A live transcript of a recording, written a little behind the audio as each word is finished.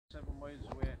miles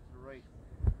away to the right.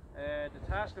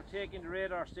 The task of taking the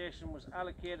radar station was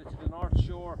allocated to the North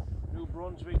Shore New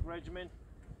Brunswick Regiment.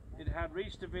 It had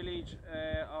reached the village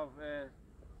of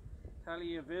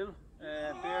Tallyaville,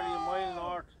 barely a mile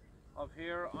north of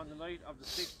here on the night of the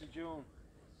 6th of June.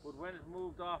 But when it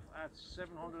moved off at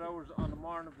 700 hours on the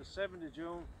morning of the 7th of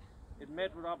June, it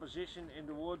met with opposition in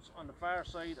the woods on the far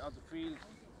side of the field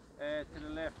to the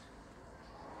left.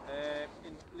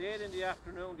 Late in the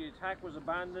afternoon, the attack was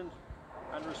abandoned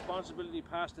and responsibility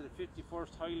passed to the 51st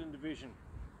Highland Division.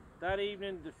 That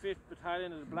evening, the 5th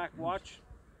Battalion of the Black Watch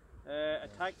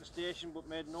attacked the station but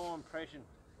made no impression.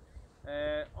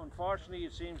 Unfortunately,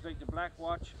 it seems like the Black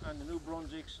Watch and the New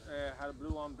Brunswicks had a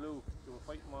blue on blue. They were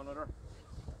fighting one another.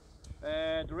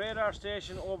 The radar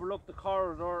station overlooked the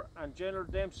corridor, and General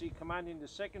Dempsey, commanding the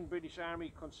 2nd British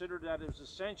Army, considered that it was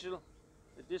essential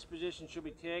that this position should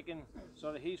be taken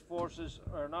so that his forces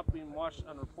are not being watched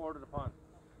and reported upon.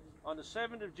 On the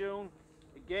 7th of June,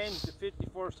 again the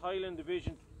 51st Highland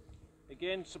Division,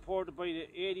 again supported by the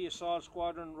 80 Assault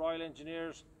Squadron Royal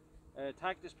Engineers,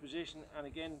 attacked this position and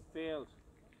again failed.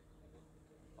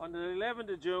 On the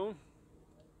 11th of June,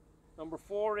 number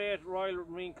 48 Royal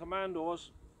Marine Commandos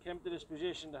came to this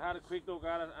position. They had a quick look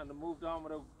at it and they moved on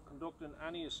without conducting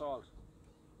any assault.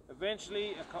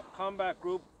 Eventually, a combat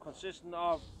group consisting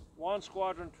of 1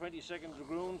 Squadron 22nd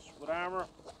Dragoons with armour,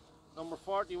 number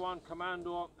 41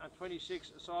 Commando and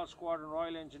 26 Assault Squadron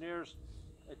Royal Engineers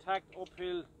attacked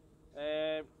uphill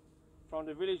from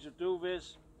the village of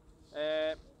Douvres.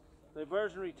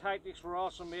 Diversionary tactics were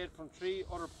also made from 3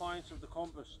 other points of the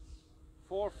compass.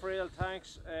 4 frail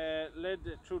tanks led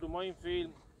through the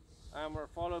minefield and were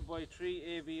followed by 3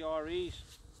 AVREs.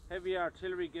 Heavy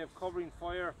artillery gave covering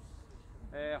fire.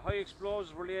 High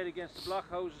explosives were laid against the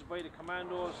blockhouses by the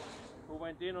commandos, who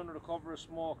went in under the cover of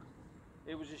smoke.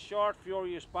 It was a short,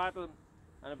 furious battle,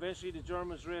 and eventually the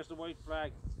Germans raised the white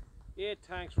flag. 8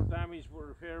 tanks were damaged but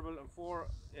repairable, and 4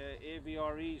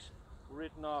 AVREs were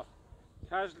written off.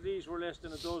 Casualties were less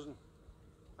than a dozen,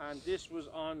 and this was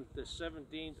on the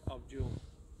 17th of June,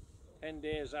 10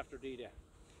 days after D-Day.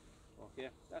 Okay,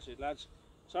 that's it, lads.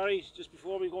 Sorry, just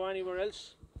before we go anywhere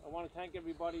else, I want to thank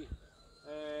everybody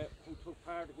who took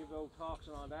part to give out talks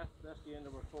and all that. That's the end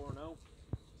of our tour now.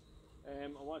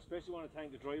 I especially want to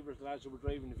thank the drivers, the lads who were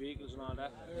driving the vehicles and all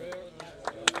that.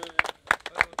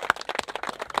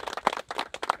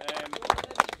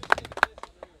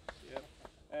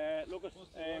 Look,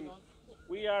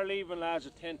 we are leaving, lads,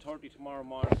 at 10:30 tomorrow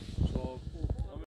morning, so